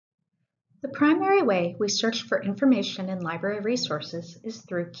The primary way we search for information in library resources is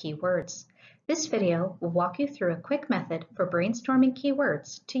through keywords. This video will walk you through a quick method for brainstorming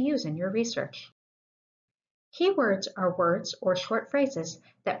keywords to use in your research. Keywords are words or short phrases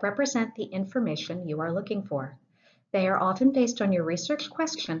that represent the information you are looking for. They are often based on your research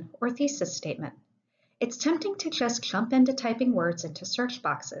question or thesis statement. It's tempting to just jump into typing words into search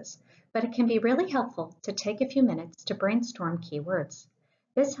boxes, but it can be really helpful to take a few minutes to brainstorm keywords.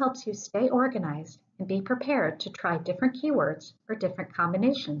 This helps you stay organized and be prepared to try different keywords or different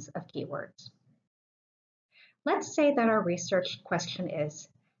combinations of keywords. Let's say that our research question is,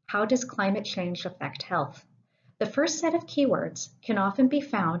 how does climate change affect health? The first set of keywords can often be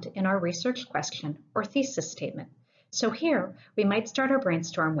found in our research question or thesis statement. So here, we might start our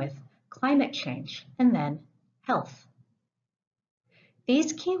brainstorm with climate change and then health.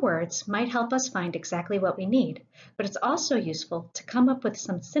 These keywords might help us find exactly what we need, but it's also useful to come up with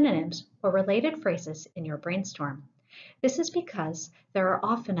some synonyms or related phrases in your brainstorm. This is because there are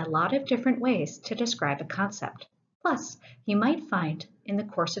often a lot of different ways to describe a concept. Plus, you might find in the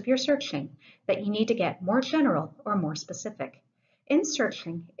course of your searching that you need to get more general or more specific. In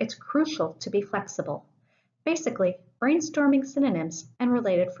searching, it's crucial to be flexible. Basically, brainstorming synonyms and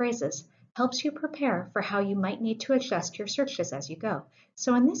related phrases helps you prepare for how you might need to adjust your searches as you go.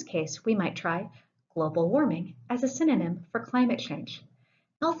 So in this case, we might try global warming as a synonym for climate change,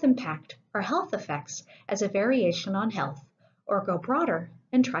 health impact or health effects as a variation on health, or go broader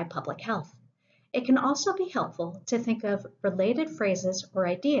and try public health. It can also be helpful to think of related phrases or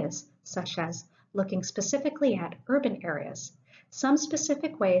ideas, such as looking specifically at urban areas, some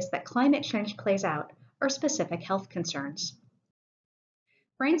specific ways that climate change plays out, or specific health concerns.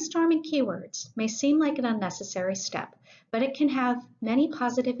 Brainstorming keywords may seem like an unnecessary step, but it can have many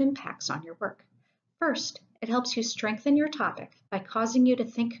positive impacts on your work. First, it helps you strengthen your topic by causing you to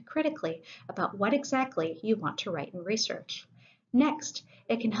think critically about what exactly you want to write in research. Next,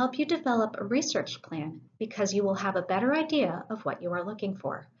 it can help you develop a research plan because you will have a better idea of what you are looking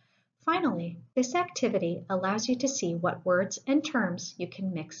for. Finally, this activity allows you to see what words and terms you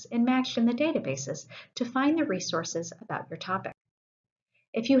can mix and match in the databases to find the resources about your topic.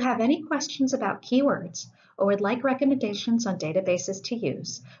 If you have any questions about keywords or would like recommendations on databases to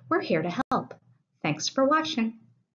use, we're here to help. Thanks for watching.